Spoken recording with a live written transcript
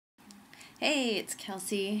Hey, it's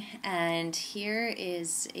Kelsey, and here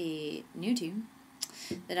is a new tune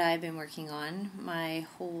that I've been working on. My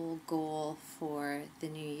whole goal for the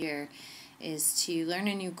new year is to learn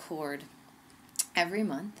a new chord every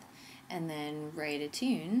month and then write a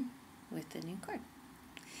tune with the new chord.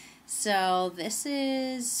 So this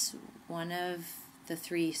is one of the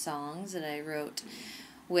 3 songs that I wrote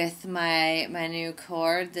with my new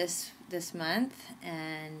chord this month,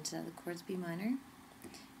 and the chord's B minor.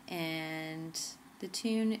 And the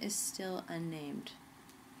tune is still unnamed.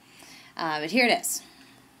 But here it is.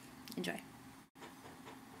 Enjoy.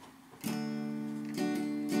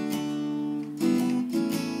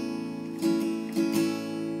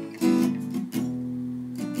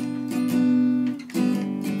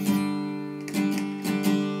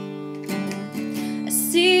 I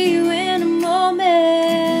see you in a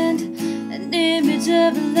moment, an image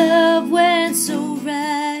of love went so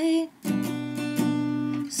right.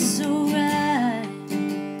 So right,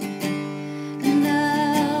 and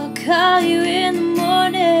I'll call you in the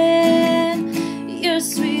morning. Your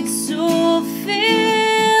sweet soul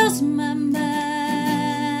fills my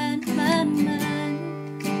mind,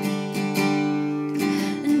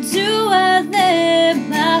 And do I let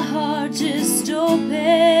my heart just open,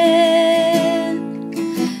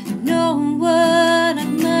 knowing what I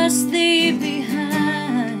must leave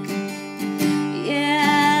behind?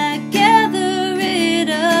 Yeah, I gather it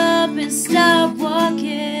up and start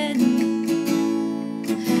walking.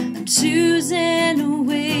 I'm choosing to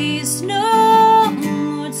waste no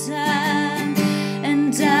more time,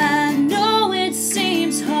 and I know it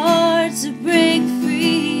seems hard to break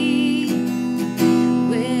free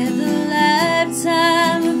with a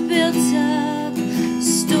lifetime of built up,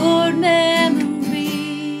 stored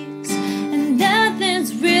memories, and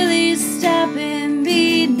nothing's really stopping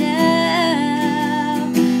me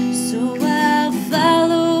now. So I'll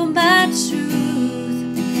follow my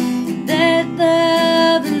truth and let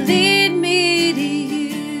love lead me to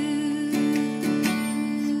you.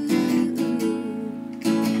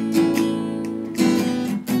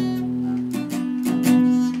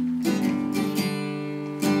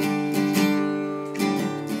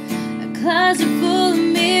 A closet full of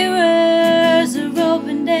mirrors are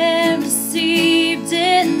opened and received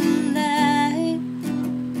in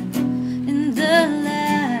the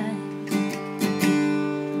light,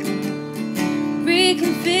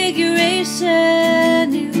 reconfiguration,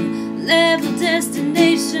 new level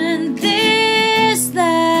destination.